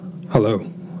Hello,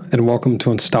 and welcome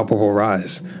to Unstoppable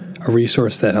Rise, a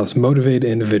resource that helps motivate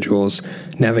individuals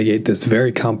navigate this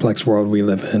very complex world we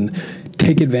live in,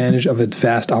 take advantage of its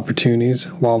vast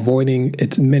opportunities while avoiding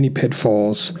its many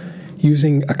pitfalls,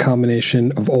 using a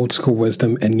combination of old school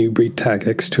wisdom and new breed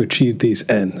tactics to achieve these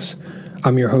ends.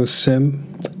 I'm your host,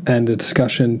 Sim, and the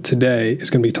discussion today is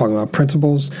going to be talking about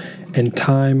principles and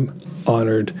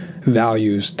time-honored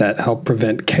values that help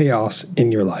prevent chaos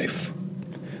in your life.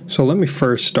 So let me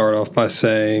first start off by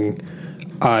saying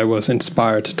I was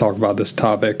inspired to talk about this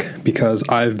topic because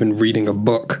I've been reading a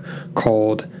book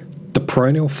called The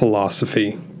Perennial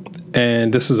Philosophy,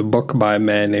 and this is a book by a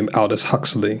man named Aldous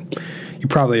Huxley. You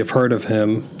probably have heard of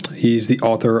him. He's the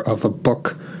author of a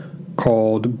book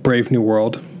called Brave New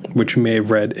World, which you may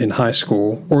have read in high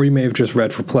school, or you may have just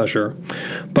read for pleasure.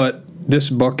 But this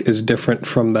book is different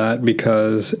from that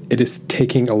because it is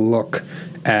taking a look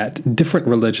at different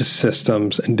religious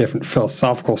systems and different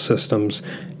philosophical systems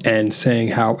and saying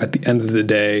how at the end of the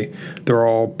day they're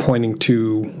all pointing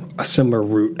to a similar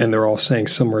root and they're all saying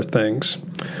similar things.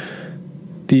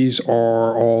 These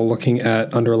are all looking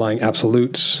at underlying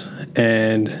absolutes,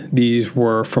 and these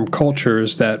were from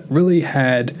cultures that really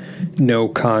had no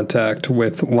contact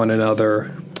with one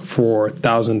another for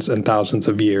thousands and thousands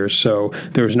of years. So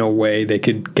there was no way they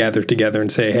could gather together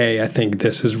and say, hey, I think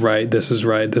this is right, this is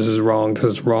wrong,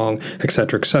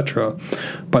 etc., etc.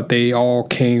 But they all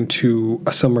came to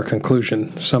a similar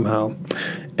conclusion somehow.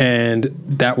 And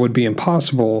that would be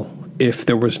impossible if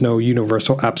there was no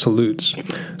universal absolutes.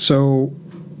 So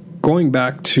going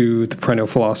back to the Perennial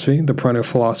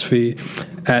Philosophy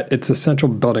at its essential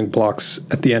building blocks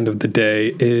at the end of the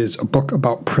day is a book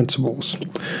about principles.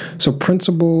 So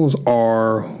principles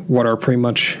are what are pretty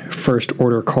much first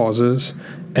order causes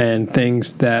and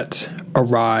things that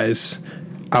arise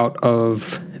out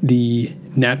of the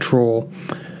natural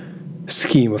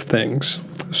scheme of things.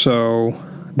 So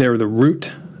they're the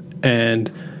root,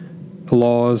 and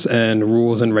laws and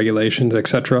rules and regulations,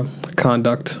 etc.,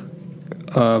 conduct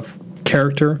of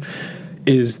character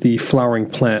is the flowering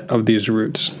plant of these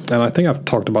roots. And I think I've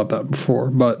talked about that before,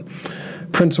 but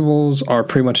principles are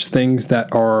pretty much things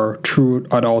that are true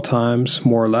at all times,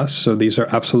 more or less. So these are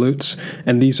absolutes,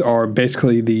 and these are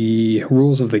basically the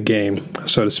rules of the game,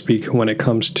 so to speak, when it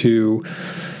comes to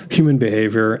human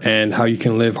behavior and how you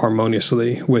can live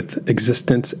harmoniously with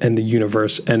existence and the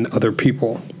universe and other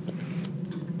people.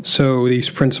 So these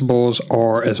principles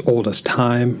are as old as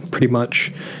time, pretty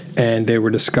much, and they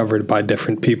were discovered by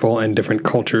different people and different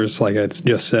cultures, like I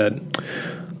just said.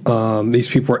 These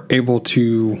people were able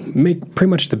to make pretty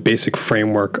much the basic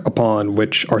framework upon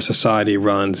which our society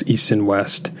runs, east and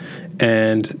west,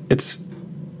 and it's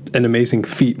an amazing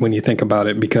feat when you think about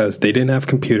it because they didn't have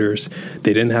computers,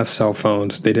 they didn't have cell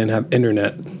phones, they didn't have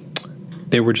internet.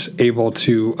 They were just able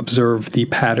to observe the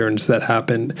patterns that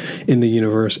happened in the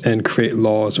universe and create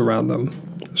laws around them.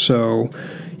 So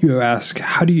you ask,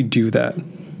 how do you do that?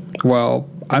 Well,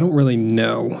 I don't really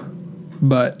know,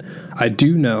 but I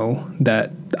do know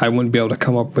that I wouldn't be able to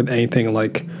come up with anything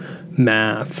like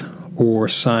math or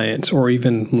science or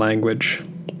even language.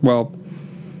 Well,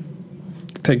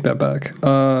 take that back.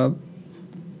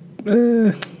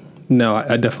 No,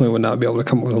 I definitely would not be able to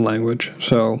come up with a language.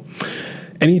 So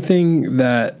anything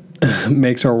that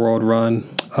makes our world run,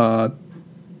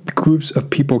 groups of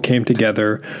people came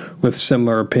together with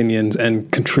similar opinions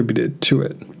and contributed to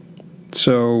it.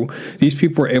 So these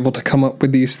people were able to come up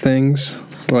with these things,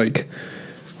 like,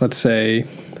 let's say,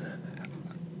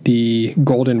 the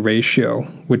golden ratio,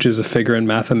 which is a figure in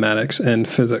mathematics and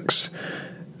physics,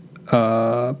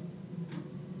 how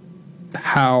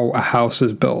a house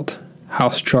is built, how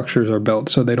structures are built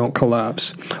so they don't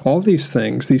collapse. All of these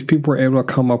things, these people were able to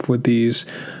come up with these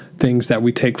things that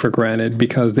we take for granted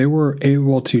because they were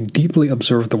able to deeply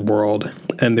observe the world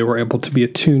and they were able to be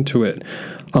attuned to it,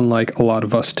 unlike a lot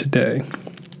of us today.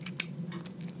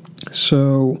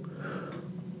 So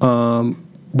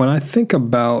when I think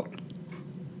about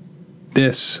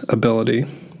this ability,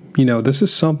 this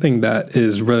is something that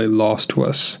is really lost to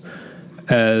us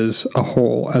as a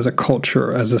whole, as a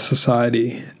culture, as a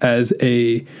society, as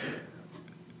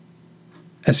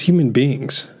human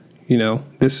beings.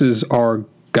 This is our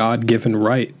God-given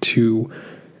right to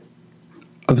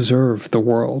observe the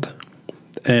world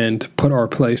and put our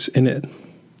place in it.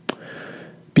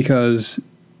 Because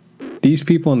these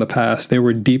people in the past, they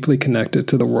were deeply connected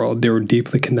to the world. They were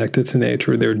deeply connected to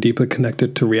nature. They were deeply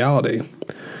connected to reality.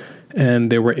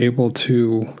 And they were able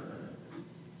to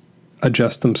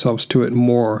adjust themselves to it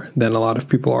more than a lot of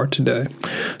people are today.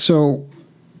 So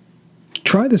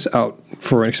try this out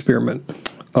for an experiment.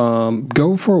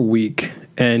 Go for a week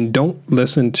And don't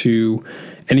listen to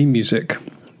any music.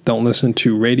 Don't listen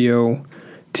to radio,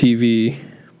 TV,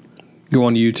 go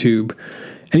on YouTube,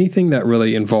 anything that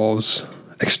really involves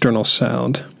external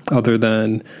sound other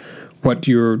than what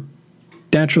you're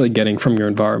naturally getting from your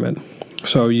environment.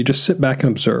 So you just sit back and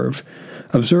observe.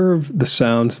 Observe the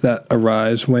sounds that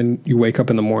arise when you wake up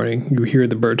in the morning. You hear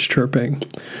the birds chirping.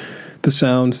 The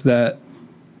sounds that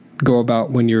go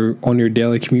about when you're on your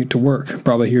daily commute to work.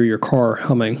 Probably hear your car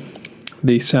humming.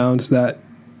 The sounds that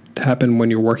happen when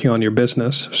you're working on your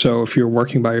business. So if you're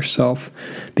working by yourself,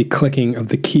 the clicking of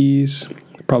the keys,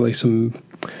 probably some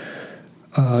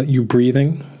you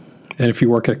breathing. And if you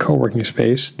work at a co-working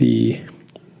space, the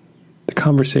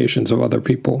conversations of other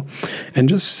people. And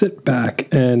just sit back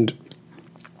and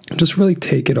just really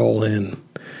take it all in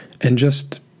and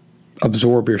just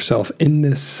absorb yourself in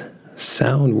this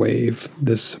sound wave,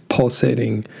 this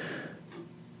pulsating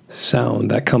sound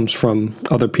that comes from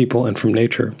other people and from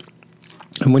nature.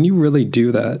 And when you really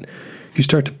do that, you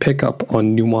start to pick up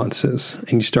on nuances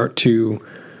and you start to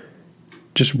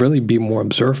just really be more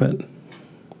observant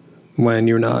when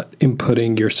you're not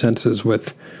inputting your senses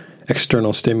with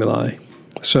external stimuli.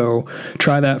 So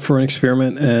try that for an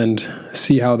experiment and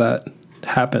see how that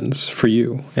happens for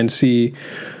you and see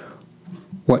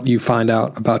what you find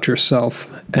out about yourself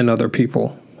and other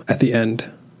people at the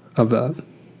end of that.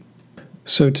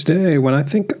 So today, when I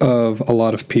think of a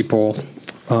lot of people,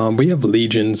 we have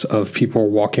legions of people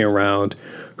walking around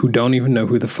who don't even know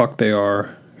who the fuck they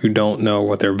are, who don't know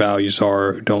what their values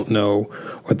are, who don't know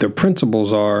what their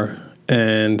principles are,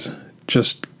 and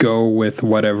just go with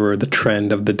whatever the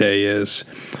trend of the day is.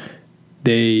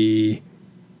 They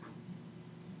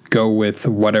go with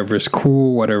whatever's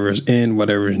cool, whatever's in,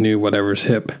 whatever's new, whatever's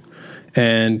hip.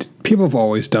 And people have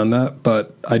always done that,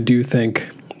 but I do think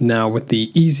now with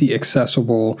the easy,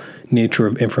 accessible nature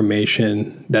of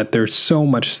information that there's so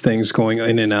much things going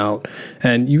in and out.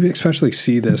 And you especially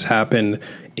see this happen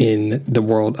in the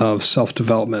world of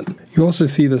self-development. You also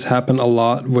see this happen a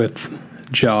lot with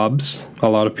jobs. A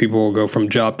lot of people will go from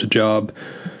job to job,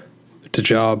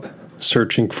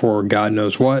 searching for God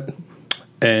knows what.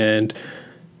 And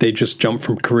they just jump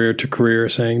from career to career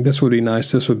saying, this would be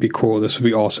nice, this would be cool, this would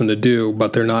be awesome to do,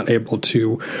 but they're not able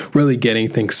to really get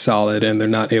anything solid, and they're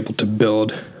not able to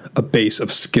build a base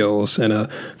of skills and a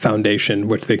foundation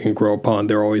which they can grow upon.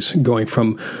 They're always going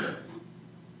from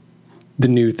the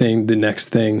new thing, the next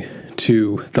thing,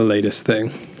 to the latest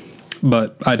thing.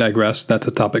 But I digress. That's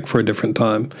a topic for a different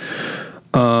time.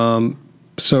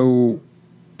 So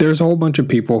there's a whole bunch of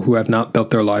people who have not built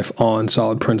their life on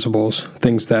solid principles,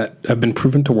 things that have been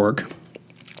proven to work.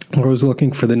 I was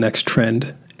looking for the next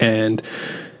trend, and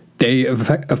they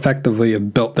effectively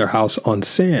have built their house on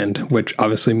sand, which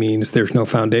obviously means there's no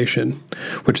foundation,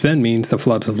 which then means the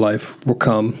floods of life will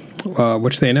come,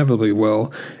 which they inevitably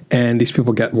will, and these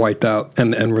people get wiped out,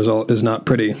 and the end result is not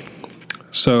pretty.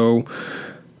 So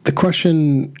the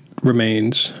question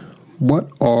remains,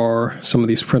 what are some of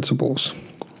these principles?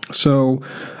 So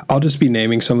I'll just be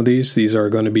naming some of these. These are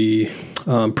going to be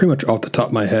pretty much off the top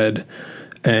of my head,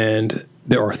 and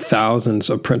there are thousands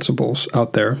of principles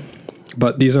out there,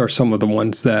 but these are some of the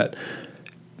ones that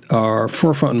are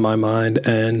forefront in my mind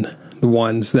and the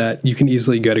ones that you can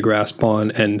easily get a grasp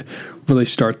on and really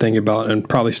start thinking about and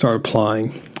probably start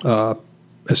applying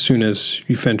as soon as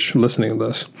you finish listening to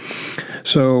this.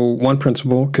 So one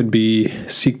principle could be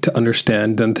seek to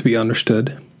understand then to be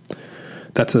understood.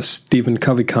 That's a Stephen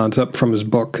Covey concept from his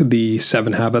book, The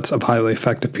 7 Habits of Highly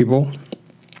Effective People.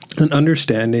 And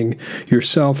understanding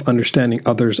yourself, understanding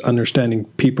others, understanding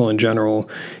people in general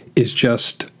is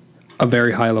just a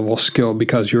very high-level skill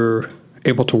because you're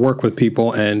able to work with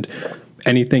people, and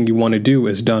anything you want to do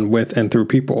is done with and through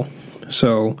people.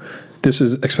 So this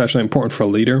is especially important for a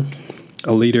leader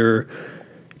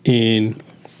in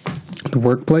the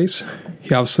workplace.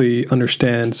 He obviously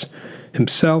understands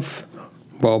himself.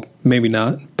 Well, maybe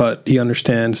not, but he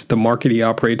understands the market he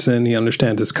operates in. He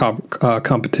understands his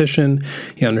competition.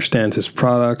 He understands his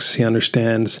products. He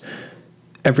understands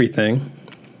everything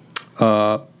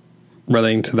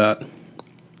relating to that.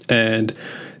 And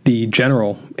the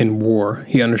general in war,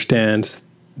 he understands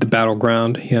the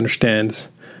battleground. He understands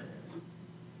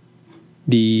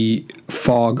the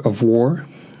fog of war,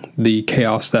 the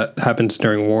chaos that happens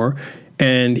during war,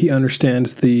 and he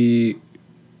understands the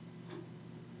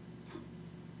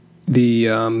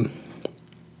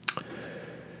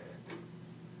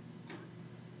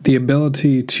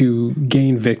ability to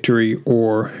gain victory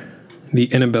or the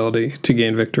inability to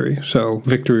gain victory. So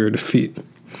victory or defeat.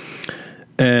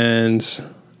 And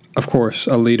of course,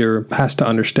 a leader has to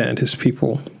understand his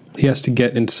people He has to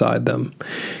get inside them.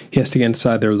 He has to get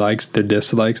inside their likes, their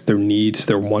dislikes, their needs,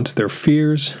 their wants, their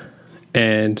fears.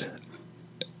 And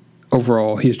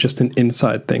overall, he's just an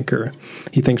inside thinker.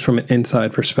 He thinks from an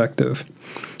inside perspective.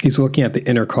 He's looking at the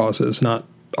inner causes, not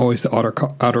always the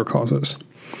outer causes.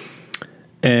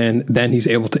 And then he's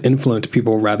able to influence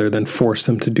people rather than force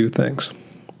them to do things.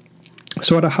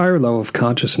 So at a higher level of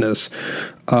consciousness,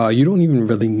 you don't even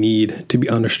really need to be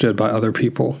understood by other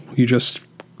people. You just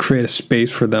create a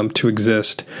space for them to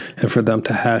exist and for them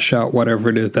to hash out whatever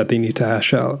it is that they need to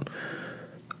hash out.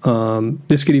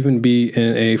 This could even be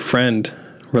in a friend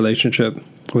relationship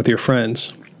with your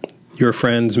friends. Your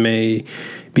friends may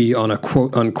be on a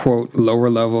quote-unquote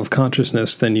lower level of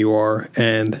consciousness than you are,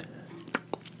 and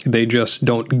they just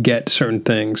don't get certain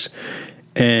things,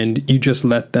 and you just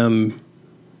let them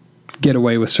get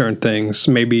away with certain things,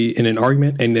 maybe in an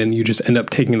argument, and then you just end up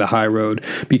taking the high road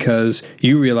because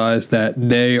you realize that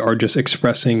they are just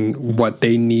expressing what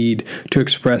they need to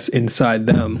express inside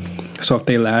them. So if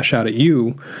they lash out at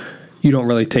you, you don't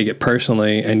really take it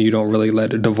personally, and you don't really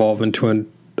let it devolve into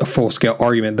a full-scale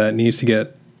argument that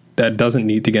doesn't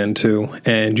need to get into,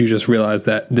 and you just realize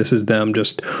that this is them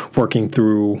just working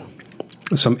through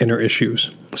some inner issues.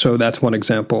 So that's one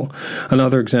example.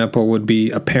 Another example would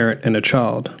be a parent and a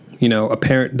child. A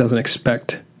parent doesn't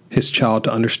expect his child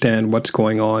to understand what's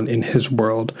going on in his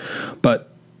world,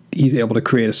 but he's able to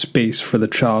create a space for the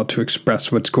child to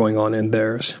express what's going on in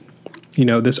theirs.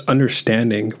 This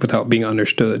understanding without being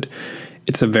understood,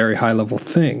 it's a very high level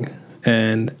thing,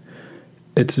 and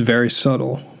it's very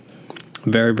subtle,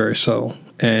 very, very subtle.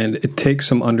 And it takes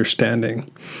some understanding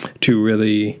to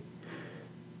really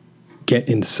get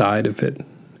inside of it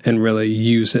and really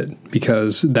use it,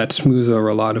 because that smooths over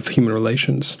a lot of human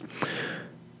relations.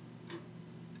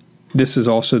 This is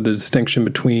also the distinction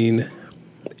between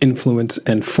influence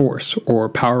and force, or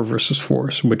power versus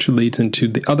force, which leads into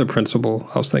the other principle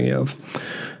I was thinking of,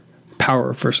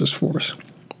 power versus force.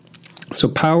 So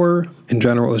power in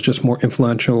general is just more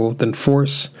influential than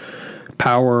force.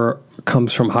 Power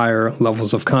comes from higher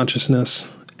levels of consciousness,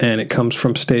 and it comes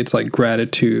from states like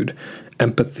gratitude,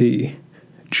 empathy,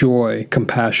 joy,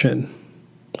 compassion,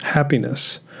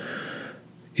 happiness,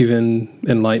 even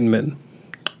enlightenment.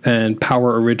 And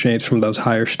power originates from those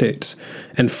higher states.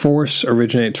 And force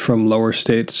originates from lower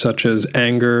states such as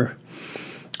anger,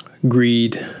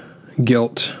 greed,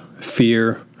 guilt,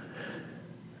 fear,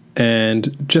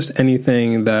 and just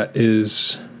anything that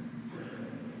is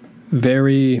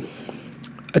very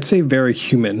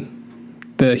human.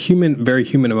 Very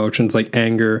human emotions like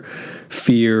anger,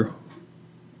 fear,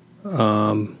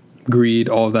 greed,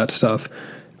 all of that stuff.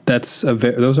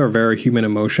 Those are very human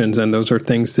emotions, and those are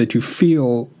things that you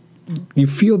feel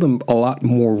them a lot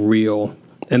more real,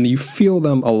 and you feel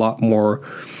them a lot more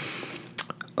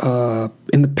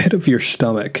in the pit of your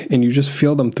stomach, and you just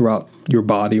feel them throughout your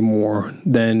body more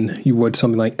than you would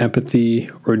something like empathy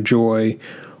or joy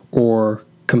or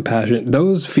compassion.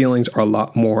 Those feelings are a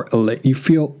lot more you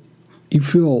feel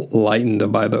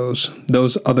lightened by those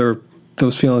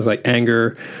feelings like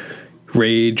anger,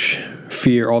 rage,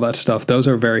 fear, all that stuff. Those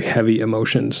are very heavy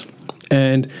emotions.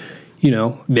 And,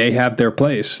 they have their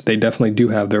place. They definitely do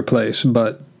have their place.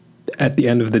 But at the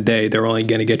end of the day, they're only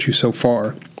going to get you so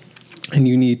far. And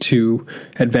you need to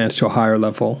advance to a higher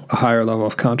level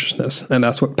of consciousness. And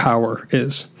that's what power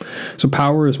is. So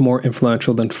power is more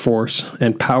influential than force.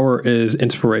 And power is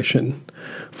inspiration.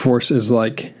 Force is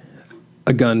like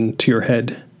a gun to your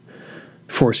head,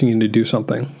 forcing you to do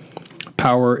something.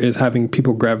 Power is having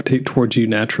people gravitate towards you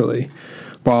naturally,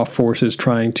 while force is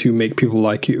trying to make people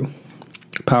like you.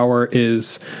 Power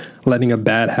is letting a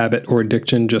bad habit or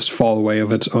addiction just fall away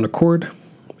of its own accord,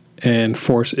 and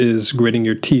force is gritting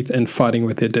your teeth and fighting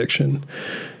with the addiction.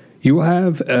 You will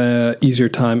have an easier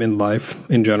time in life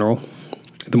in general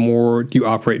the more you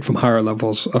operate from higher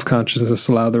levels of consciousness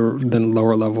rather than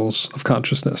lower levels of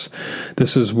consciousness.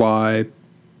 This is why,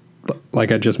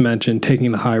 like I just mentioned,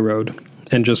 taking the high road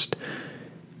and just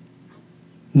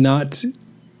not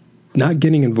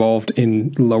getting involved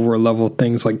in lower level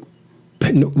things like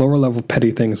lower level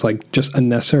petty things like just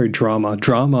unnecessary drama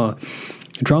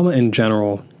in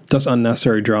general. Just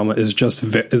unnecessary drama is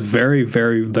very,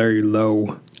 very, very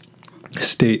low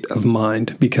state of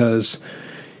mind, because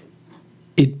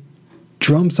it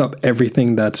drums up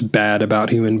everything that's bad about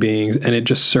human beings, and it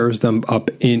just serves them up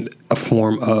in a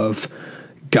form of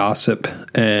gossip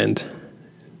and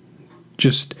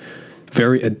just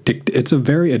very addictive. It's a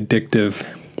very addictive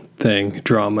thing,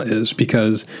 drama is,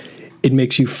 because it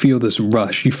makes you feel this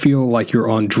rush. You feel like you're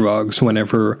on drugs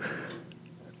whenever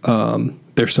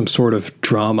there's some sort of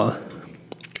drama.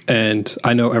 And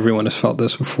I know everyone has felt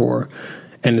this before.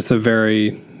 and it's a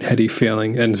very heady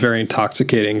feeling and it's very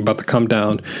intoxicating, but the come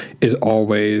down is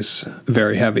always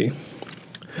very heavy.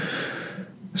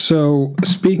 So,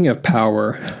 speaking of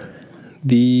power,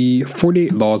 the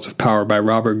 48 Laws of Power by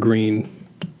Robert Greene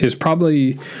is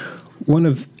probably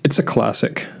it's a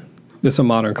classic. It's a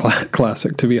modern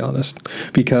classic, to be honest,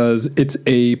 because it's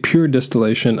a pure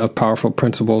distillation of powerful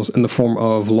principles in the form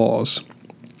of laws.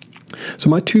 So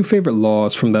my two favorite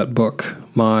laws from that book,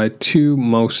 my two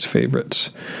most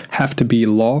favorites, have to be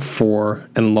Law 4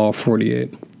 and Law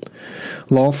 48.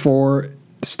 Law 4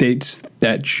 states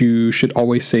that you should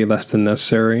always say less than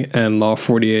necessary, and Law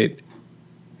 48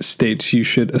 states you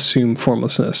should assume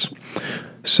formlessness.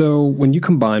 So when you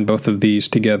combine both of these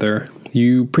together,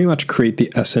 you pretty much create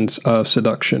the essence of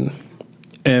seduction.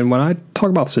 And when I talk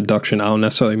about seduction, I don't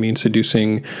necessarily mean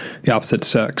seducing the opposite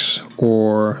sex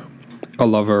or a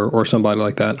lover or somebody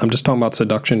like that. I'm just talking about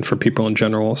seduction for people in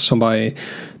general, somebody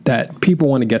that people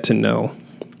want to get to know.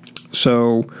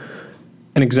 So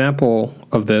an example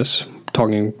of this,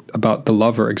 talking about the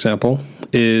lover example,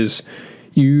 is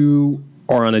you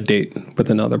are on a date with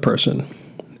another person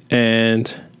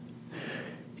and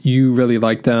you really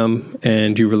like them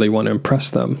and you really want to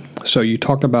impress them. So you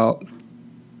talk about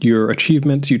your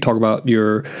achievements, you talk about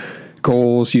your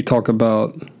goals, you talk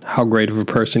about how great of a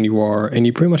person you are, and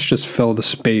you pretty much just fill the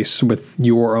space with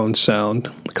your own sound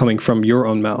coming from your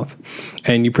own mouth.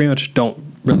 And you pretty much don't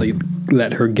really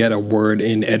let her get a word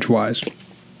in edgewise.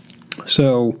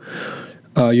 So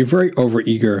you're very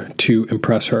overeager to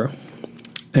impress her.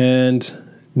 And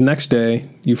next day,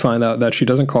 you find out that she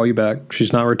doesn't call you back.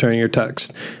 She's not returning your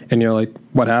text. And you're like,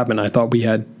 what happened? I thought we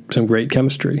had some great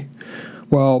chemistry.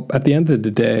 Well, at the end of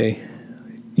the day,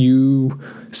 you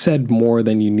said more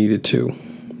than you needed to.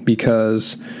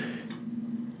 Because,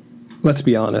 let's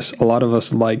be honest, a lot of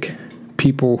us like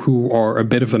people who are a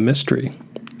bit of a mystery.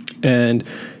 And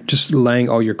just laying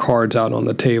all your cards out on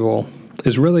the table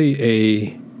is really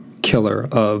a killer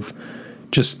of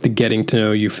just the getting to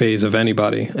know you phase of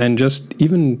anybody, and just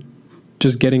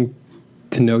getting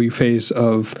to know you phase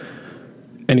of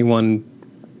anyone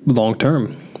long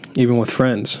term, even with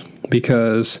friends.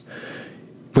 Because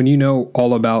when you know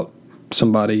all about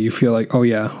somebody, you feel like, oh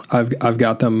yeah, I've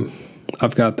got them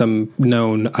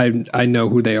known. I know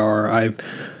who they are. I've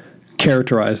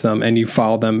characterized them, and you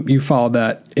follow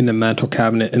that in a mental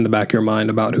cabinet in the back of your mind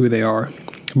about who they are.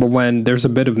 But when there's a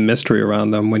bit of mystery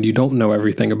around them, when you don't know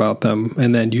everything about them,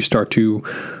 and then you start to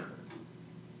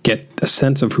get a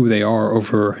sense of who they are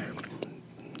over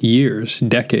years,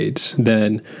 decades,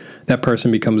 then that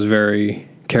person becomes very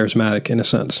charismatic in a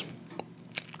sense.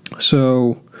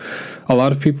 So a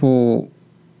lot of people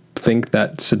think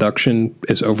that seduction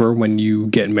is over when you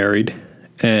get married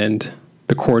and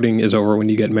the courting is over when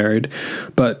you get married.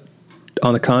 But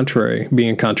on the contrary,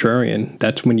 being a contrarian,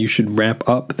 that's when you should ramp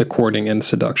up the courting and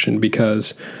seduction,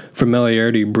 because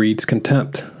familiarity breeds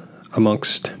contempt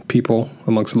amongst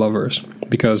lovers.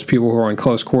 Because people who are in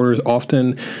close quarters,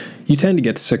 often you tend to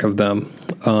get sick of them.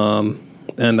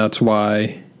 And that's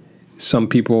why some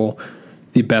people,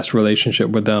 the best relationship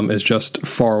with them is just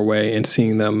far away and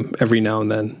seeing them every now and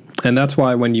then. And that's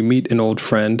why when you meet an old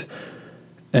friend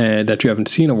and that you haven't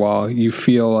seen in a while, you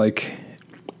feel like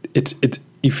it's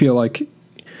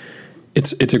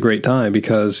a great time,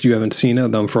 because you haven't seen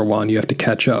them for a while and you have to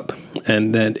catch up.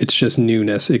 And then it's just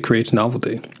newness. It creates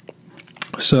novelty.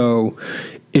 So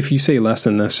if you say less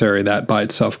than necessary, that by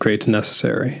itself creates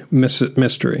mystery.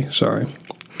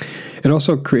 It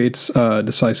also creates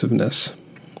decisiveness.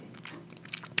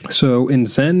 So in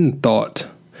Zen thought,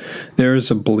 there's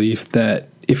a belief that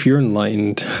if you're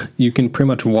enlightened, you can pretty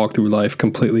much walk through life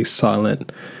completely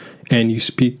silent, and you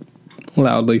speak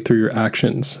loudly through your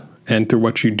actions and through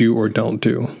what you do or don't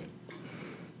do.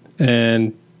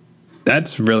 And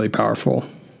that's really powerful.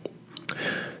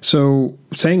 So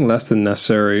saying less than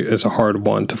necessary is a hard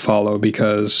one to follow,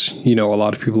 because, a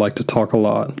lot of people like to talk a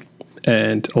lot,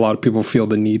 and a lot of people feel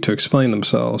the need to explain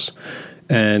themselves.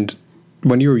 And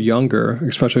when you're younger,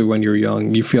 especially when you're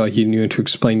young, you feel like you need to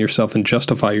explain yourself and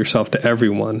justify yourself to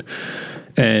everyone.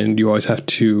 And you always have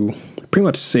to pretty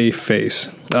much save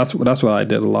face. That's what I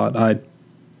did a lot. I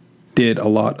did a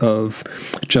lot of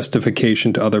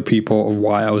justification to other people of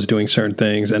why I was doing certain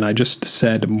things, and I just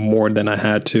said more than I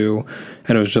had to,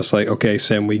 and it was just like, okay,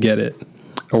 Sam, we get it.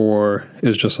 Or it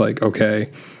was just like,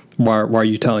 okay, why are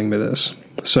you telling me this?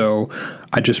 So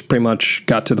I just pretty much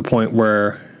got to the point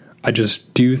where I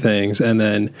just do things, and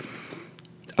then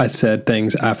I said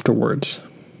things afterwards.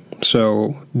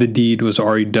 So the deed was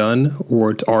already done,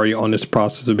 or it's already on its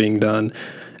process of being done,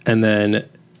 and then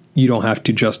you don't have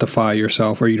to justify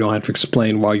yourself, or you don't have to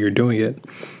explain why you're doing it.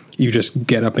 You just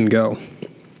get up and go.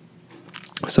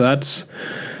 So that's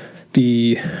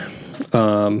the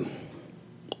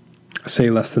say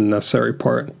less than necessary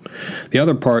part. The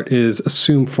other part is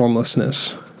assume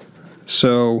formlessness.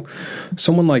 So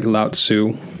someone like Lao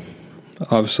Tzu,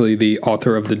 obviously the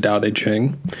author of the Tao Te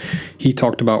Ching, he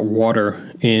talked about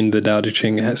water in the Tao Te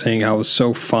Ching, saying how it's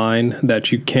so fine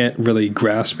that you can't really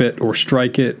grasp it or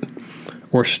strike it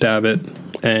or stab it,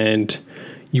 and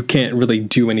you can't really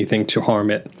do anything to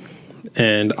harm it.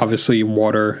 And obviously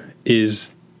water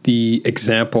is the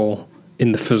example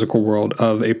in the physical world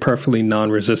of a perfectly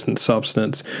non-resistant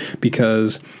substance,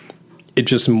 because it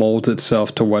just molds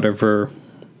itself to whatever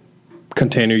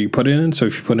container you put it in. So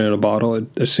if you put it in a bottle, it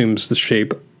assumes the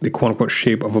shape, the quote-unquote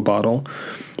shape of a bottle.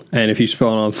 And if you spill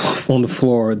it on the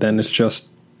floor, then it's just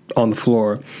on the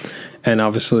floor. And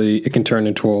obviously it can turn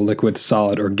into a liquid,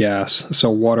 solid, or gas.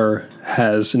 So water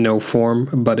has no form,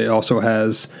 but it also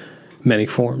has many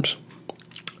forms.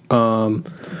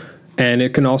 And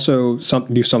it can also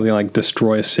do something like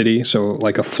destroy a city, so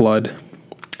like a flood.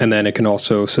 And then it can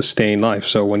also sustain life.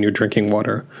 So when you're drinking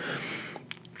water,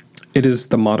 it is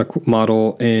the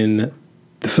model in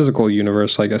the physical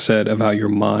universe, like I said, of how your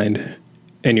mind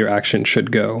and your action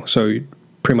should go. So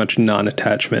pretty much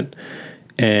non-attachment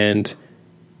and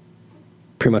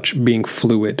pretty much being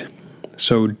fluid.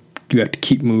 So you have to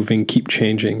keep moving, keep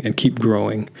changing, and keep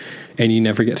growing. And you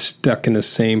never get stuck in the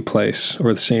same place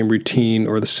or the same routine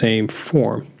or the same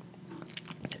form.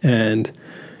 And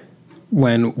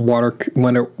when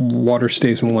water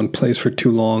stays in one place for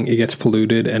too long, it gets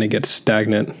polluted and it gets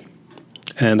stagnant.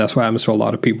 And that's what happens to a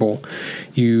lot of people.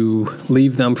 You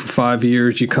leave them for 5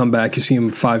 years, you come back, you see them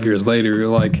 5 years later, you're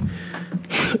like,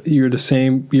 you're the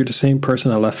same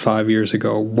person I left 5 years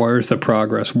ago. Where's the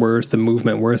progress? Where's the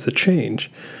movement? Where's the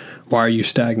change? Why are you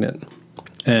stagnant?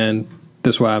 And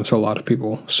this is what happens to a lot of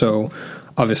people. So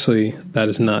obviously that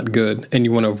is not good, and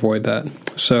you want to avoid that.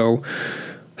 So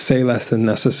say less than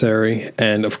necessary,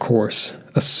 and of course,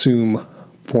 assume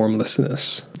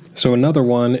formlessness. So another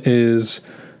one is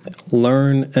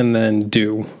learn and then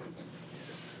do.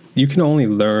 You can only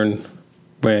do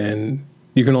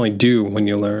when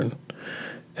you learn.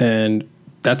 And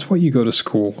that's why you go to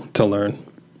school, to learn.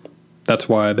 That's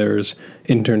why there's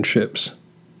internships,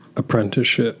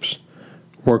 apprenticeships,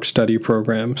 work-study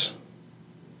programs,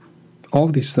 all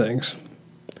of these things.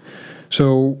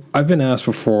 So I've been asked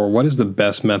before, what is the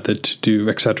best method to do,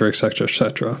 etc., etc.,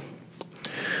 etc.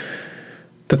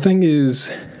 The thing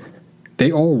is,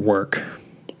 they all work.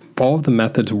 All of the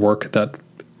methods work that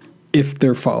if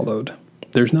they're followed.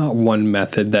 There's not one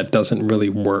method that doesn't really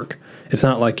work. It's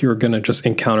not like you're going to just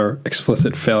encounter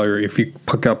explicit failure if you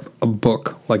pick up a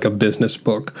book, like a business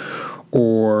book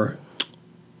or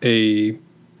a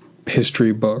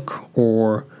history book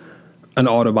or an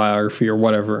autobiography or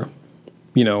whatever.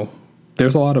 You know,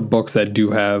 there's a lot of books that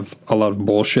do have a lot of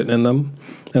bullshit in them.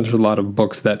 And there's a lot of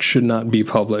books that should not be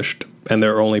published, and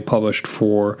they're only published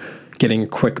for getting a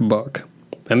quick buck.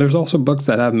 And there's also books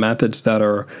that have methods that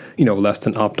are, less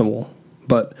than optimal.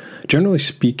 But generally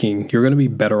speaking, you're going to be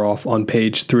better off on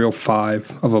page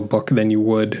 305 of a book than you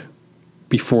would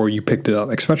before you picked it up,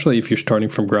 especially if you're starting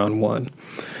from ground one.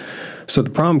 So the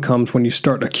problem comes when you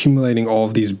start accumulating all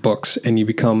of these books and you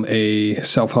become a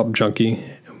self-help junkie,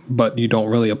 but you don't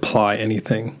really apply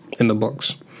anything in the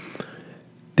books.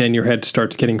 Then your head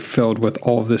starts getting filled with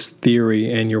all of this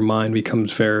theory and your mind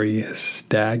becomes very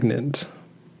stagnant.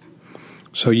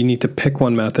 So you need to pick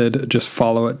one method, just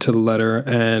follow it to the letter,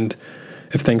 and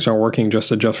if things aren't working, just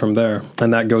adjust from there.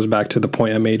 And that goes back to the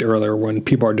point I made earlier when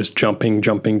people are just jumping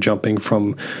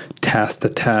from task to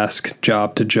task,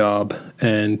 job to job,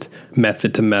 and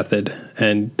method to method,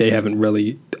 and they haven't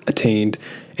really attained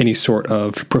any sort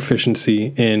of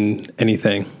proficiency in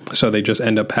anything. So they just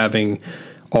end up having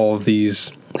all of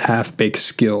these half-baked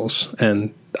skills,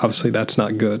 and obviously that's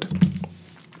not good.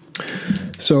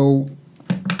 So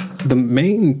the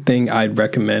main thing I'd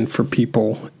recommend for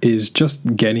people is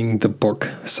just getting the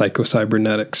book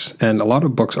Psycho-Cybernetics, and a lot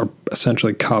of books are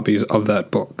essentially copies of that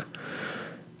book.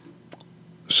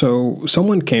 So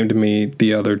someone came to me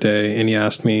the other day and he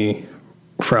asked me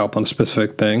for help on a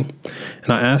specific thing,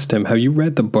 and I asked him, have you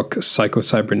read the book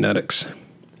Psycho-Cybernetics?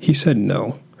 He said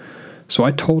no. So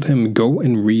I told him, go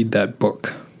and read that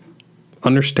book.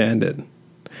 Understand it.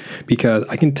 Because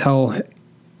I can tell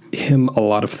him a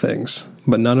lot of things,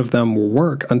 but none of them will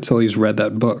work until he's read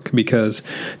that book, because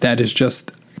that is just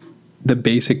the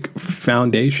basic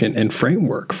foundation and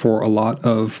framework for a lot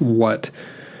of the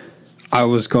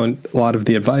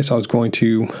advice I was going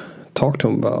to talk to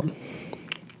him about.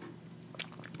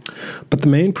 But the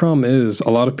main problem is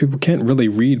a lot of people can't really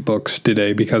read books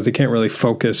today because they can't really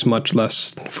focus, much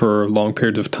less for long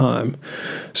periods of time.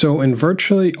 So in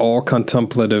virtually all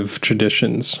contemplative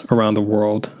traditions around the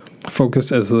world,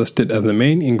 focus is listed as the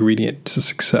main ingredient to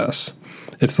success.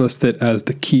 It's listed as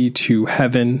the key to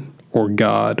heaven or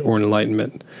God or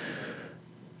enlightenment.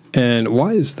 And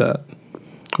why is that?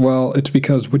 Well, it's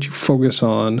because what you focus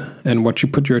on and what you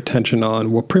put your attention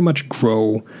on will pretty much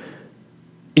grow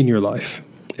in your life.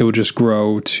 It will just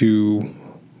grow to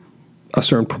a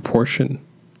certain proportion.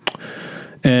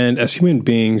 And as human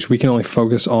beings, we can only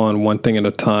focus on one thing at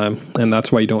a time. And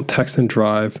that's why you don't text and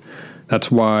drive.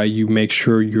 That's why you make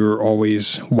sure you're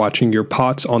always watching your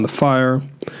pots on the fire.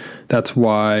 That's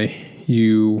why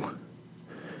you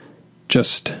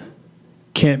just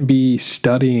can't be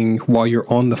studying while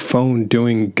you're on the phone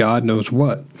doing God knows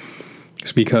what.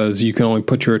 It's because you can only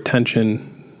put your attention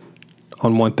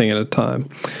on one thing at a time.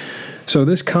 So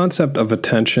this concept of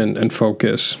attention and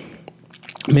focus,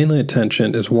 mainly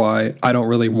attention, is why I don't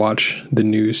really watch the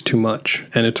news too much.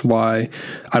 And it's why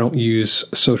I don't use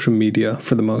social media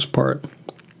for the most part.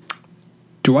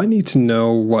 Do I need to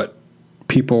know what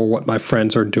my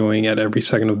friends are doing at every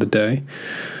second of the day?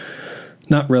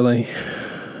 Not really.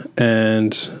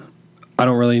 And I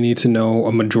don't really need to know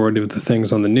a majority of the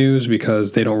things on the news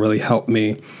because they don't really help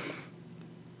me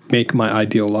make my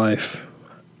ideal life.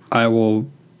 I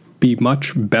will be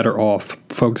much better off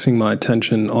focusing my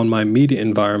attention on my media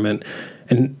environment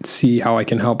and see how I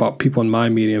can help out people in my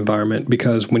media environment.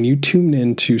 Because when you tune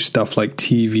into stuff like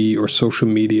TV or social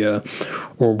media,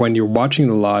 or when you're watching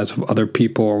the lives of other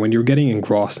people, or when you're getting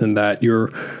engrossed in that,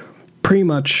 you're pretty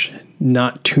much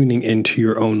not tuning into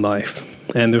your own life.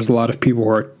 And there's a lot of people who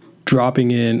are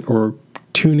dropping in or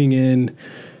tuning in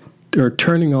or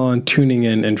turning on, tuning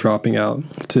in and dropping out,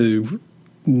 to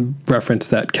reference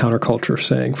that counterculture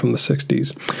saying from the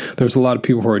 60s. There's a lot of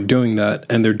people who are doing that,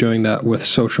 and they're doing that with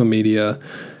social media,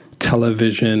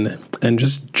 television, and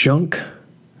just junk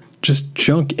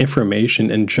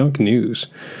information and junk news.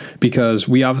 Because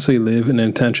we obviously live in an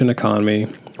attention economy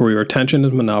where your attention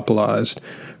is monopolized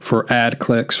for ad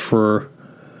clicks, for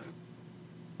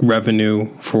revenue,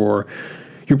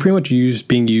 you're pretty much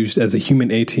being used as a human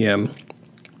ATM,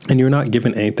 and you're not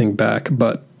given anything back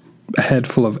but a head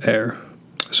full of air.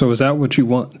 So is that what you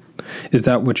want? Is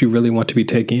that what you really want to be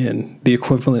taking in?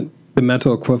 The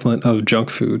mental equivalent of junk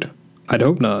food? I'd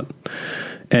hope not.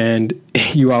 And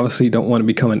you obviously don't want to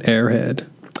become an airhead.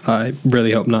 I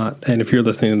really hope not. And if you're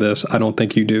listening to this, I don't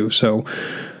think you do. So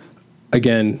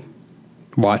again,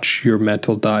 watch your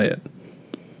mental diet.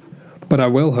 But I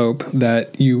will hope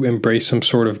that you embrace some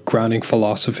sort of grounding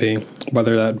philosophy,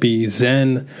 whether that be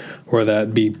Zen or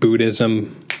that be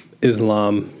Buddhism,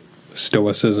 Islam,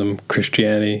 Stoicism,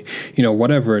 Christianity,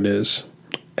 whatever it is.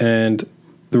 And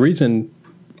the reason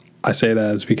I say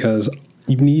that is because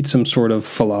you need some sort of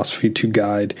philosophy to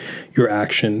guide your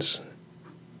actions.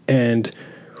 And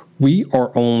we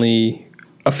are only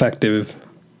effective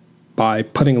by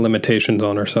putting limitations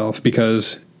on ourselves,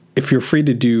 because if you're free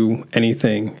to do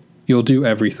anything, you'll do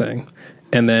everything.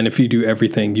 And then if you do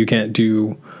everything, you can't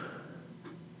do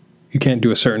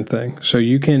a certain thing. So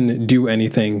you can do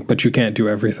anything, but you can't do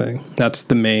everything. That's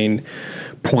the main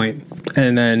point.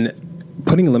 And then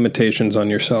putting limitations on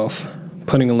yourself,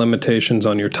 putting limitations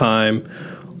on your time,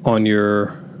 on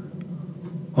your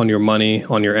money,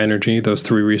 on your energy, those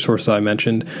three resources I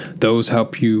mentioned, those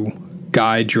help you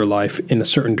guide your life in a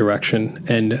certain direction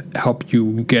and help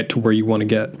you get to where you want to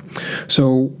get.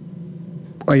 So,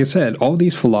 like I said, all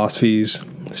these philosophies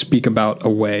speak about a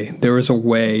way. There is a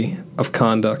way of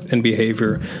conduct and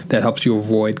behavior that helps you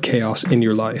avoid chaos in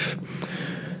your life.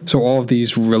 So all of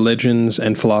these religions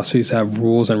and philosophies have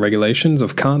rules and regulations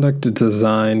of conduct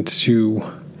designed to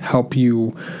help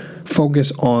you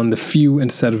focus on the few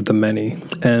instead of the many.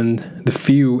 And the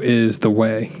few is the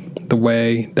way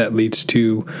that leads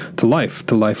to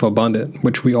life abundant,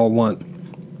 which we all want.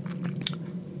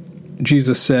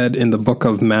 Jesus said in the book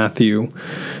of Matthew,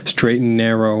 straight and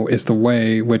narrow is the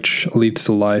way which leads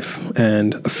to life,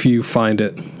 and a few find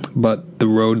it. But the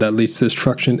road that leads to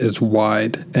destruction is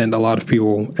wide, and a lot of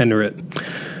people enter it.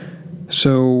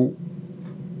 So,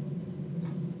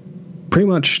 pretty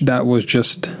much that was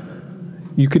just,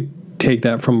 you could take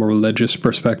that from a religious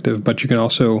perspective, but you can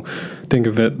also think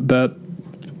of it that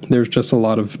there's just a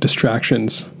lot of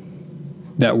distractions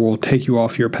that will take you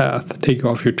off your path, take you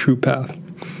off your true path.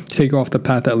 Take off the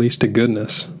path that leads to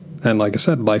goodness, and like I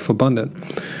said, life abundant.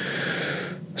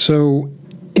 So,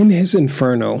 in his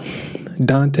Inferno,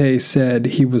 Dante said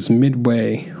he was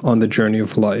midway on the journey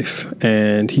of life,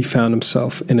 and he found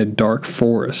himself in a dark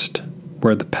forest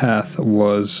where the path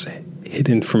was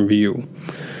hidden from view.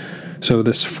 So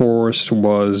this forest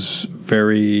was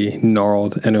very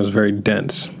gnarled and it was very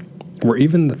dense, where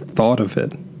even the thought of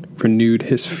it renewed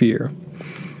his fear.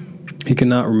 He could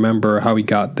not remember how he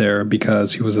got there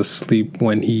because he was asleep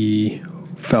when he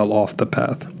fell off the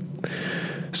path.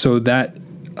 So that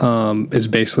is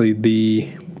basically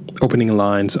the opening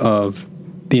lines of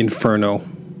the Inferno,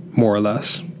 more or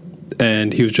less.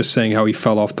 And he was just saying how he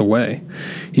fell off the way.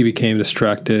 He became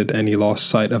distracted and he lost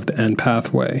sight of the end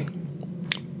pathway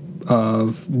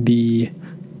of the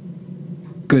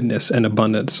goodness and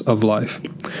abundance of life.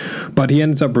 But he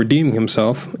ends up redeeming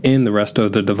himself in the rest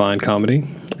of the Divine Comedy,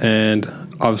 and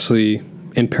obviously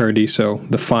in Paradiso,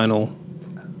 the final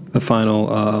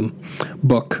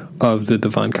book of the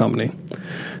Divine Comedy.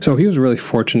 So he was really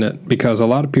fortunate because a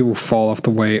lot of people who fall off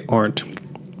the way aren't.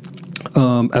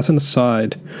 As an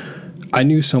aside, I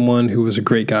knew someone who was a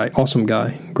great guy, awesome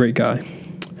guy, great guy.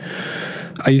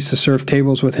 I used to serve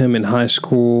tables with him in high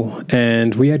school,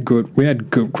 and we had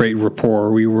great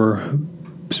rapport. We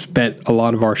spent a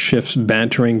lot of our shifts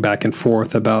bantering back and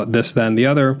forth about this, that, and the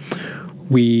other.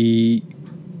 We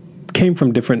came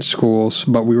from different schools,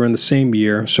 but we were in the same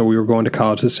year, so we were going to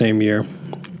college the same year.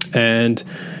 And,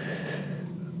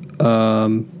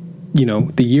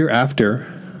 the year after,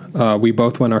 we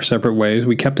both went our separate ways.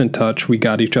 We kept in touch. We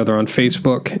got each other on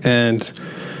Facebook, and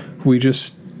we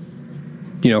just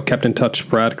kept in touch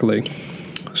sporadically.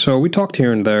 So we talked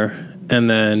here and there, and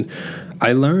then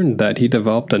I learned that he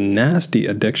developed a nasty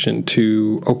addiction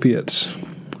to opiates.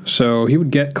 So he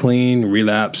would get clean,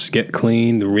 relapse, get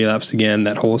clean, relapse again,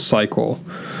 that whole cycle.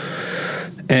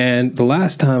 And the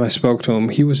last time I spoke to him,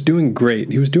 he was doing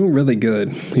great. He was doing really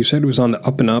good. He said he was on the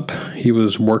up and up. He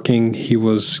was working, he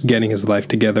was getting his life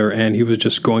together, and he was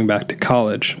just going back to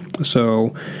college.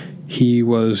 So he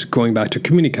was going back to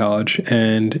community college,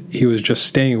 and he was just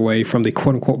staying away from the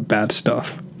quote-unquote bad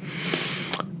stuff.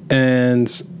 And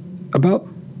about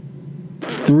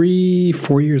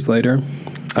 3-4 years later,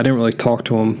 I didn't really talk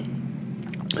to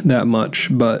him that much,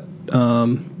 but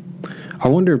I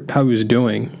wondered how he was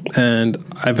doing, and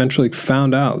I eventually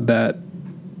found out that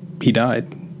he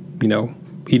died.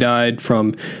 He died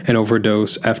from an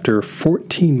overdose after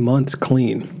 14 months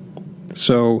clean.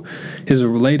 So his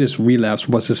latest relapse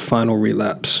was his final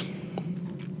relapse.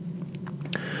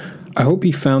 I hope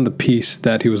he found the peace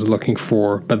that he was looking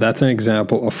for, but that's an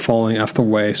example of falling off the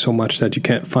way so much that you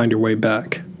can't find your way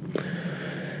back.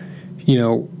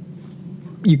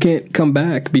 You can't come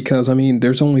back because,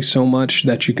 there's only so much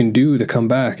that you can do to come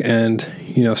back. And,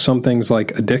 some things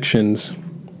like addiction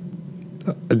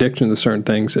to certain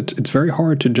things, it's very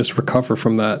hard to just recover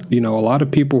from that. A lot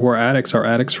of people who are addicts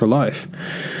for life.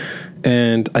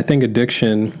 And I think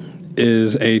addiction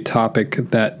is a topic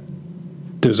that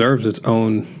deserves its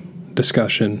own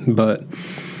discussion, but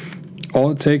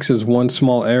all it takes is one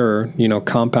small error,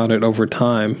 compounded over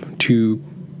time to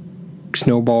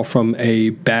snowball from a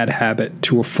bad habit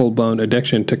to a full-blown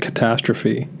addiction to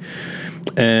catastrophe.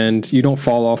 And you don't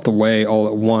fall off the way all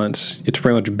at once. It's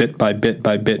pretty much bit by bit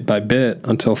by bit by bit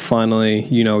until finally,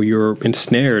 you're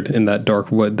ensnared in that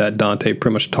dark wood that Dante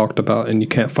pretty much talked about, and you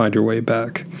can't find your way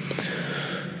back.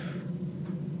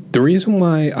 The reason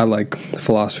why I like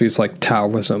philosophies like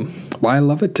Taoism, why I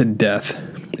love it to death,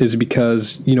 is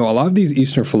because, a lot of these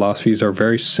Eastern philosophies are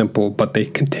very simple, but they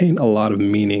contain a lot of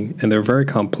meaning, and they're very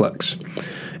complex.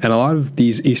 And a lot of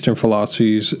these Eastern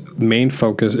philosophies' main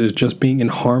focus is just being in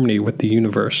harmony with the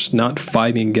universe, not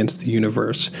fighting against the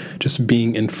universe, just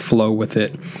being in flow with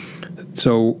it.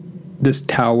 So this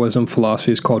Taoism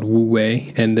philosophy is called Wu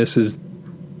Wei, and this is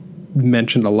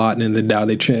mentioned a lot in the Tao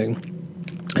Te Ching.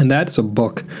 And that's a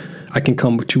book I can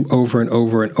come to over and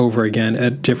over and over again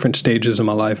at different stages of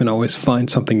my life and always find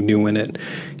something new in it.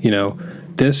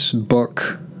 This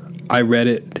book, I read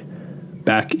it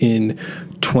back in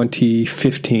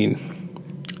 2015,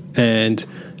 and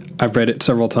I've read it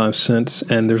several times since,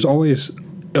 and it always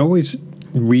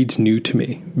reads new to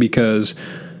me because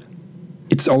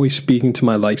it's always speaking to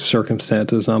my life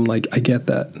circumstances. I'm like, I get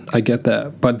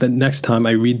that. But the next time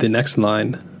I read the next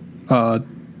line,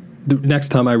 the next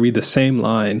time I read the same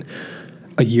line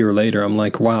a year later, I'm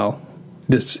like, wow,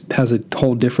 this has a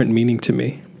whole different meaning to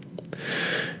me.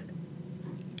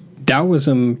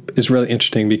 Taoism is really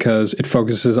interesting because it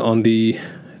focuses on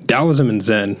Taoism and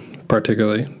Zen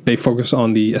particularly. They focus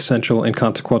on the essential and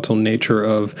consequential nature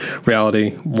of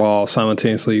reality while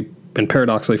simultaneously and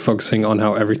paradoxically focusing on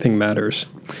how everything matters.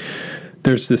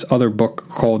 There's this other book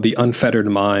called The Unfettered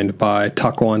Mind by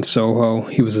Takuan Soho.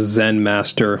 He was a Zen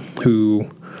master who,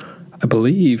 I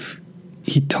believe,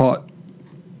 he taught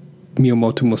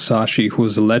Miyamoto Musashi, who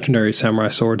was a legendary samurai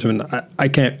swordsman. I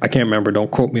can't remember.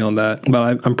 Don't quote me on that.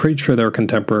 But I'm pretty sure they're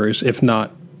contemporaries, if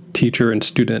not teacher and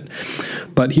student.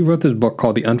 But he wrote this book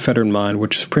called The Unfettered Mind,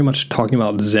 which is pretty much talking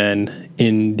about Zen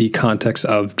in the context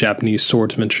of Japanese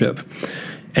swordsmanship.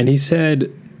 And he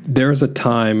said there's a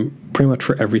time pretty much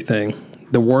for everything.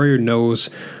 The warrior knows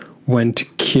when to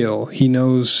kill. He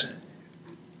knows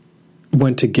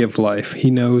when to give life.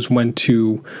 He knows when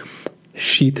to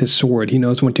sheath his sword. He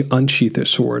knows when to unsheath his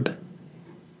sword.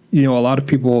 A lot of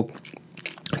people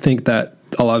think that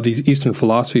a lot of these Eastern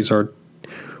philosophies are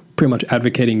pretty much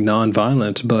advocating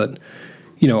nonviolence, but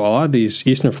a lot of these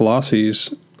Eastern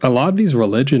philosophies, a lot of these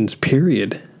religions,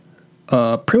 period,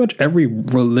 pretty much every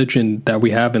religion that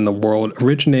we have in the world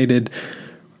originated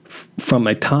from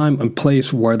a time and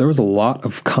place where there was a lot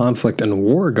of conflict and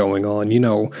war going on.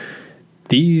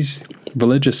 These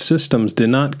religious systems did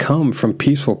not come from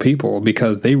peaceful people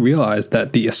because they realized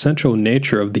that the essential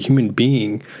nature of the human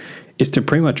being is to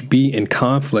pretty much be in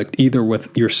conflict either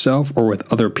with yourself or with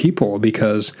other people,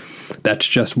 because that's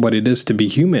just what it is to be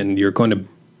human. You're going to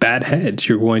bat heads.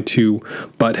 You're going to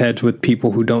butt heads with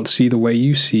people who don't see the way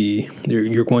you see.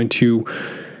 You're going to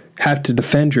have to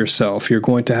defend yourself. You're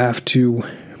going to have to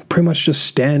pretty much just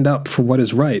stand up for what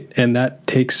is right. And that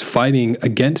takes fighting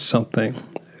against something.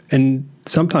 And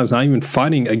sometimes not even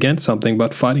fighting against something,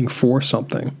 but fighting for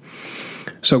something.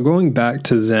 So going back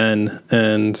to Zen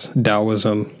and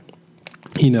Taoism,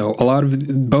 a lot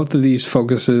of both of these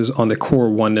focuses on the core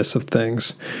oneness of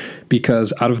things,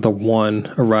 because out of the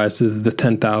one arises the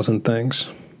 10,000 things.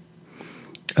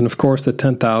 And of course, the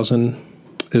 10,000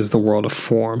 is the world of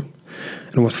form.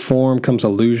 And with form comes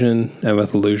illusion, and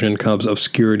with illusion comes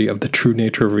obscurity of the true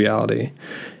nature of reality.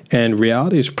 And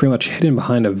reality is pretty much hidden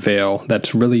behind a veil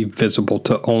that's really visible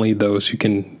to only those who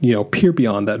can, peer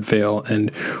beyond that veil and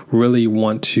really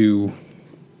want to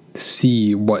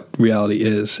see what reality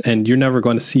is. And you're never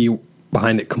going to see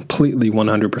behind it completely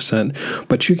 100%,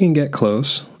 but you can get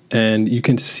close and you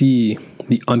can see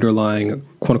the underlying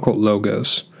quote unquote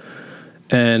logos.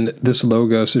 And this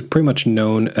logos is pretty much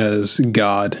known as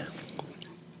God.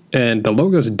 And the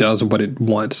logos does what it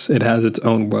wants. It has its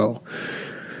own will.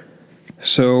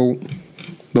 So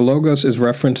the logos is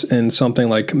referenced in something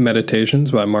like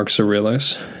Meditations by Marcus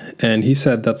Aurelius. And he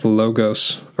said that the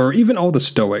logos, or even all the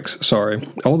Stoics,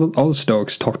 all the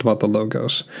Stoics talked about the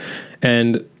logos.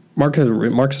 And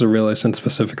Marcus Aurelius, and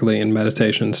specifically in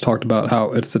Meditations, talked about how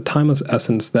it's the timeless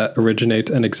essence that originates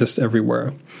and exists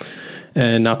everywhere.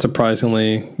 And not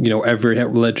surprisingly, every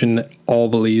religion all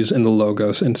believes in the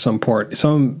logos in some part.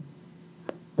 Some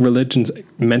religions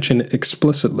mention it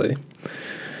explicitly.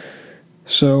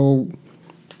 So,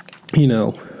 the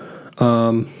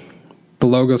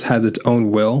logos has its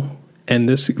own will, and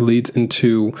this leads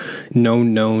into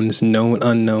known knowns, known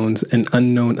unknowns, and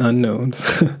unknown unknowns.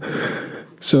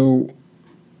 So,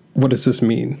 what does this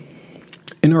mean?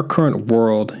 In our current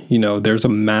world, there's a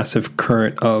massive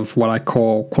current of what I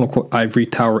call, quote unquote, ivory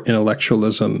tower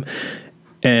intellectualism,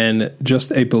 and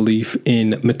just a belief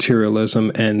in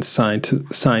materialism and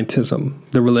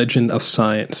scientism, the religion of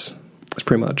science. That's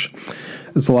pretty much.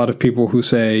 There's a lot of people who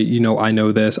say, I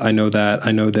know this, I know that,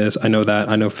 I know this, I know that,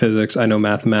 I know physics, I know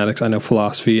mathematics, I know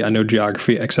philosophy, I know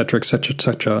geography, etc., etc.,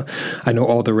 etc. I know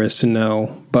all there is to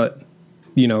know. But,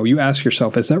 you ask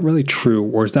yourself, is that really true,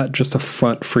 or is that just a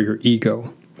front for your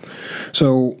ego?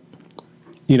 So,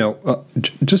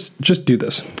 just do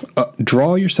this.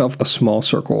 Draw yourself a small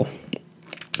circle.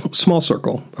 Small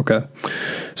circle, okay?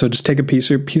 So just take a piece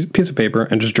of paper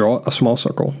and just draw a small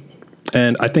circle.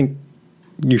 And I think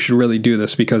you should really do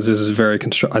this because this is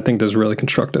I think this is really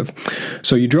constructive.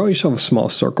 So you draw yourself a small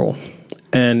circle,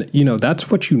 and that's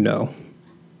what you know.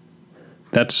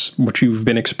 That's what you've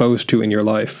been exposed to in your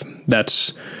life.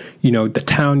 That's the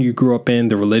town you grew up in,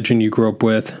 the religion you grew up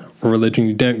with, or religion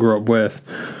you didn't grow up with,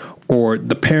 or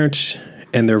the parents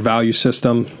and their value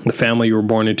system, the family you were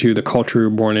born into, the culture you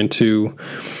were born into.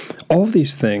 All of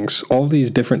these things, all of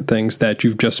these different things that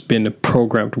you've just been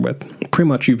programmed with. Pretty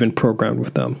much you've been programmed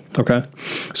with them, okay?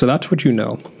 So that's what you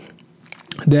know.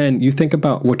 Then you think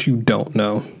about what you don't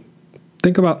know.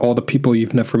 Think about all the people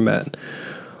you've never met,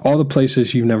 all the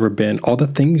places you've never been, all the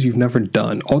things you've never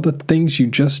done, all the things you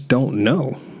just don't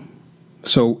know.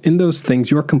 So in those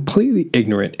things, you are completely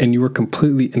ignorant and you are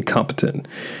completely incompetent.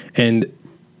 And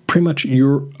pretty much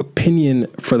your opinion,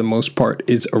 for the most part,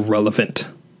 is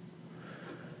irrelevant.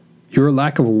 Your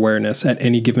lack of awareness at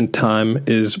any given time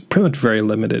is pretty much very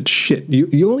limited. Shit, you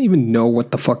don't even know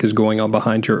what the fuck is going on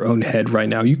behind your own head right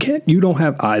now. You don't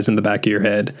have eyes in the back of your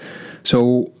head.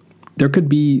 So there could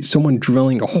be someone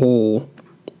drilling a hole.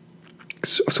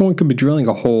 Someone could be drilling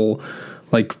a hole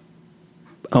like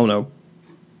I don't know,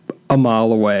 a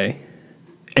mile away,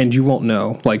 and you won't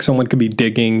know. Like, someone could be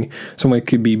digging, someone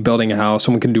could be building a house,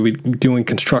 someone could be doing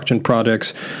construction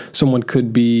projects, someone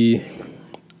could be,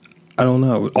 I don't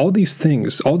know, all these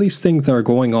things that are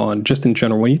going on just in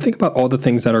general. When you think about all the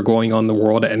things that are going on in the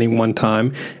world at any one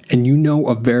time, and you know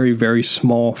a very, very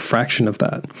small fraction of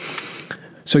that.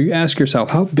 So you ask yourself,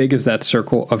 how big is that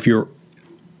circle of your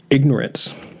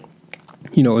ignorance?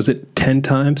 You know, is it 10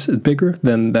 times bigger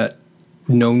than that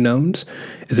known knowns?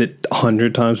 Is it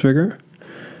 100 times bigger?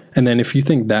 And then if you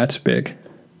think that's big,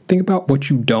 think about what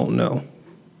you don't know.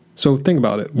 So think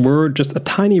about it. We're just a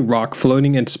tiny rock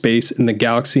floating in space in the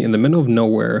galaxy in the middle of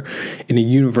nowhere in a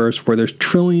universe where there's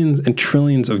trillions and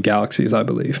trillions of galaxies, I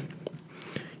believe.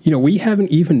 You know, we haven't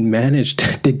even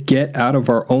managed to get out of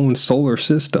our own solar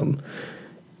system.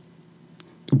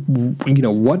 You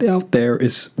know, what is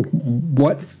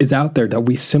out there that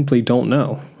we simply don't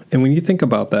know? And when you think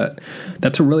about that,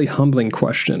 that's a really humbling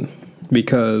question,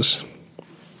 because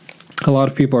a lot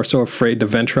of people are so afraid to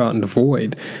venture out into the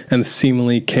void and the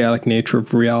seemingly chaotic nature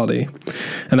of reality.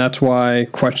 And that's why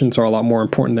questions are a lot more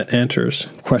important than answers.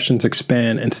 Questions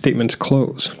expand and statements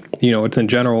close. You know,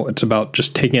 it's about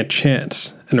just taking a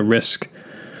chance and a risk,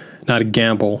 not a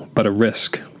gamble, but a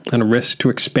risk, and a risk to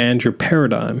expand your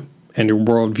paradigm and your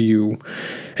worldview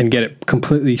and get it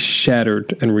completely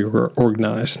shattered and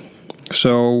reorganized.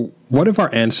 So what if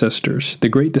our ancestors, the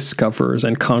great discoverers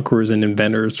and conquerors and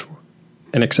inventors,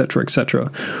 and et cetera,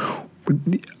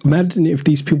 imagine if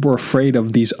these people were afraid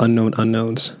of these unknown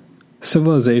unknowns.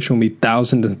 Civilization would be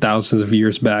thousands and thousands of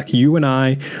years back. You and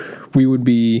I, we would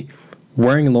be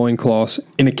wearing loincloths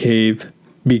in a cave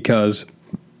because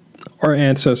our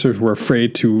ancestors were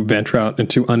afraid to venture out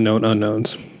into unknown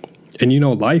unknowns. And you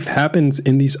know, life happens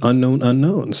in these unknown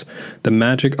unknowns. The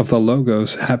magic of the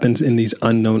logos happens in these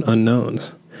unknown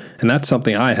unknowns. And that's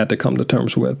something I had to come to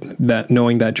terms with, that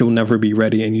knowing that you'll never be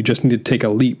ready and you just need to take a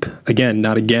leap. Again,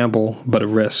 not a gamble, but a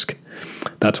risk.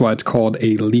 That's why it's called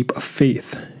a leap of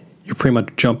faith. You're pretty much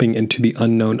jumping into the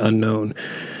unknown unknown.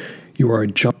 You are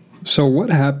So what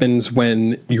happens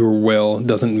when your will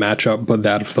doesn't match up with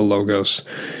that of the logos?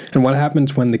 And what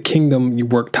happens when the kingdom you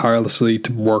work tirelessly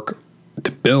to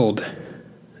build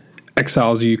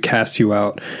exiles you, casts you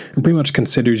out, and pretty much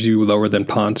considers you lower than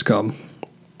pond scum?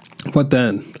 What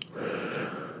then?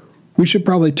 We should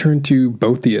probably turn to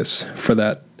Boethius for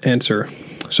that answer.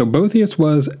 So Boethius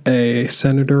was a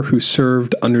senator who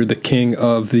served under the king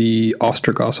of the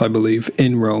Ostrogoths, I believe,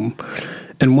 in Rome.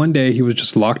 And one day he was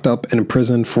just locked up and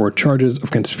imprisoned for charges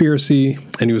of conspiracy,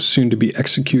 and he was soon to be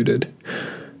executed.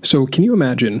 So can you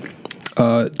imagine,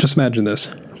 just imagine this.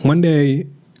 One day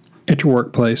at your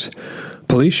workplace,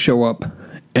 police show up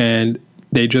and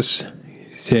they just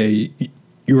say,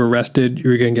 you're arrested,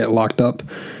 you're going to get locked up,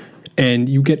 and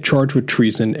you get charged with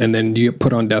treason, and then you get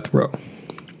put on death row.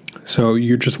 So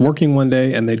you're just working one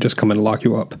day, and they just come and lock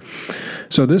you up.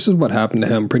 So this is what happened to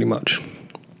him, pretty much.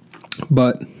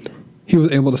 But he was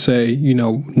able to say, you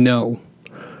know, no,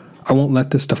 I won't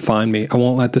let this define me. I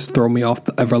won't let this throw me off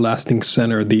the everlasting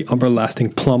center, the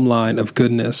everlasting plumb line of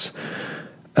goodness,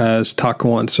 as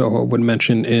Takuan Soho would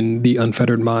mention in The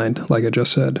Unfettered Mind, like I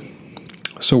just said.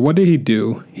 So what did he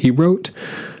do? He wrote,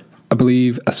 I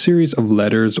believe, a series of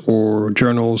letters or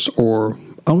journals, or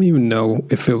I don't even know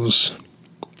if it was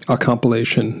a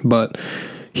compilation, but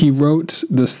he wrote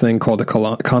this thing called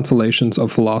the Consolations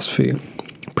of Philosophy.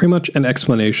 Pretty much an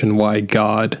explanation why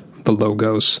God, the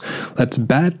Logos, lets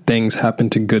bad things happen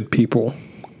to good people.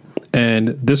 And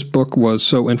this book was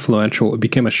so influential, it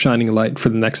became a shining light for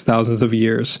the next thousands of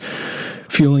years,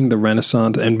 fueling the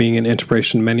Renaissance and being an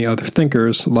inspiration to many other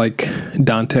thinkers like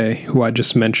Dante, who I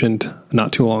just mentioned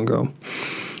not too long ago.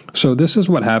 So this is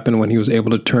what happened when he was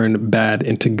able to turn bad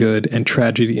into good and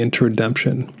tragedy into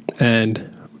redemption,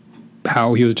 and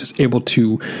how he was just able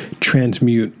to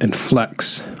transmute and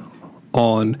flex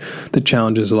on the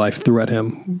challenges life threw at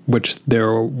him, which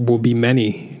there will be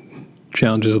many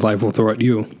challenges life will throw at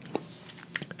you.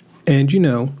 And you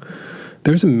know,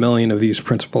 there's a million of these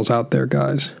principles out there,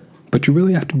 guys. But you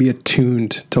really have to be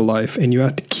attuned to life, and you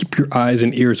have to keep your eyes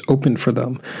and ears open for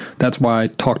them. That's why I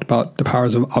talked about the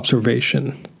powers of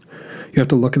observation. You have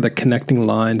to look at the connecting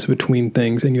lines between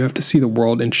things, and you have to see the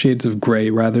world in shades of gray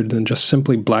rather than just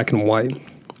simply black and white.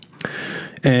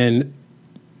 And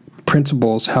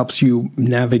principles helps you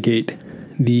navigate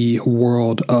the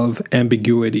world of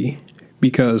ambiguity,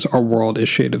 because our world is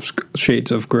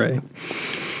shades of gray.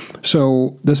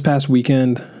 So this past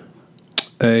weekend,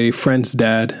 a friend's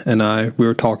dad and we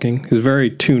were talking. He's a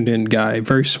very tuned in guy,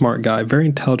 very smart guy, very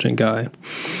intelligent guy.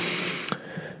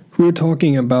 We were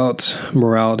talking about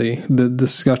morality. The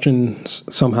discussion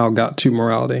somehow got to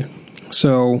morality.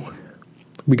 So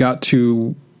we got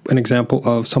to an example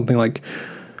of something like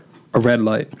a red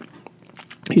light.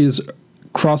 Is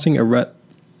crossing a red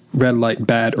light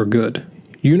bad or good?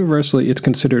 Universally, it's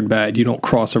considered bad. You don't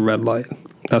cross a red light.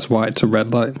 That's why it's a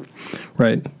red light,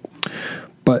 right?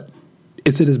 But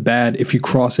is it as bad if you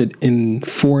cross it in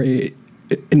the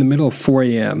middle of 4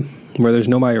 a.m., where there's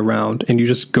nobody around, and you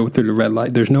just go through the red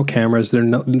light? There's no cameras. There's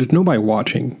nobody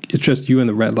watching. It's just you and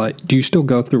the red light. Do you still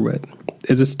go through it?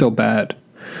 Is it still bad?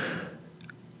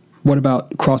 What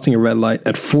about crossing a red light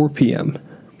at 4 p.m.,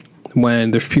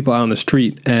 when there's people out on the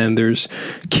street and there's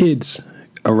kids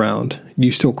around? You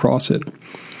still cross it.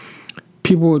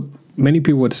 Many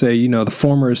people would say, the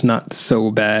former is not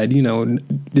so bad,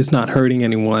 it's not hurting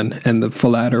anyone. And the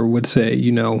latter would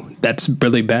say, that's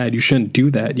really bad. You shouldn't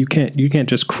do that. You can't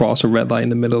just cross a red light in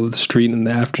the middle of the street in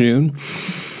the afternoon.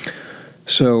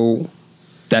 So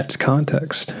that's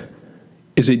context.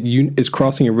 Is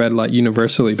crossing a red light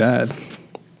universally bad?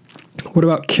 What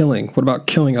about killing? What about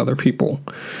killing other people?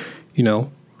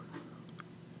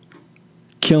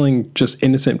 Killing just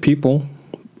innocent people.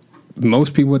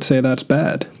 Most people would say that's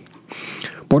bad.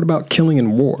 But what about killing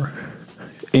in war?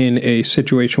 In a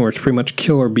situation where it's pretty much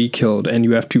kill or be killed, and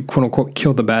you have to, quote unquote,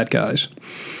 kill the bad guys.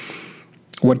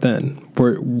 What then?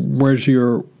 Where's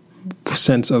your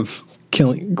sense of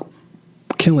killing?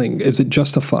 Is it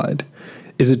justified?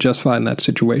 Is it justified in that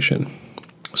situation?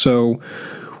 So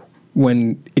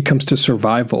when it comes to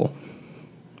survival,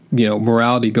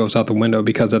 morality goes out the window,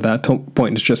 because at that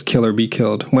point it's just kill or be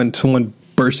killed. When someone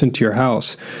bursts into your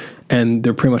house and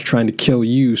they're pretty much trying to kill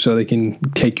you so they can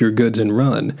take your goods and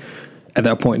run, at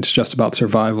that point it's just about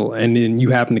survival. And then you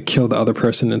happen to kill the other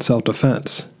person in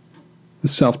self-defense.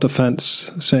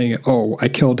 Self-defense, saying, oh, I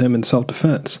killed him in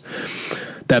self-defense.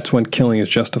 That's when killing is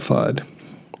justified.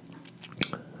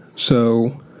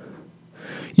 So,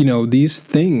 these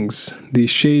things, these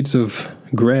shades of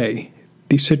gray,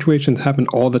 these situations happen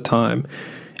all the time.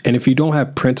 And if you don't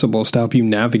have principles to help you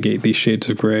navigate these shades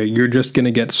of gray, you're just going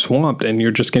to get swamped and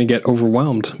you're just going to get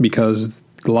overwhelmed, because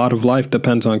a lot of life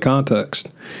depends on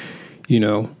context.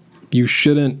 You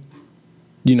shouldn't,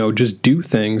 just do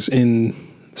things in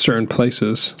certain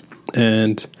places.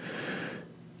 And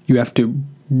you have to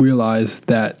realize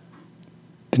that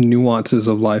the nuances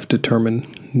of life determine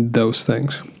those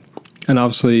things. And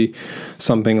obviously,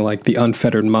 something like the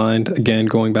unfettered mind, again,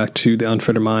 going back to the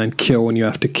unfettered mind, kill when you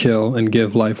have to kill, and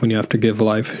give life when you have to give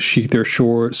life, sheath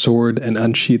your sword and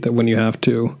unsheath it when you have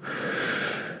to.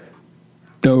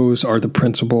 Those are the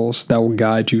principles that will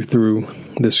guide you through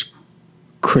this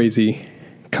crazy,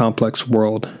 complex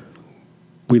world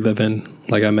we live in,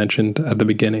 like I mentioned at the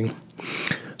beginning.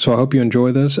 So I hope you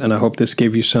enjoy this, and I hope this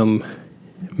gave you some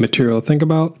material to think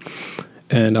about.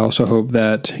 And I also hope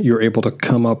that you're able to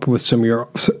come up with some of your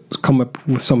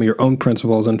own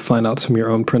principles and find out some of your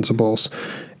own principles.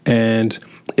 And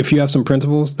if you have some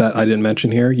principles that I didn't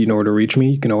mention here, you know where to reach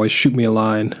me. You can always shoot me a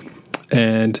line.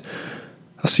 And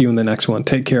I'll see you in the next one.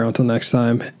 Take care until next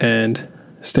time, and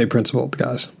stay principled,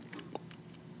 guys.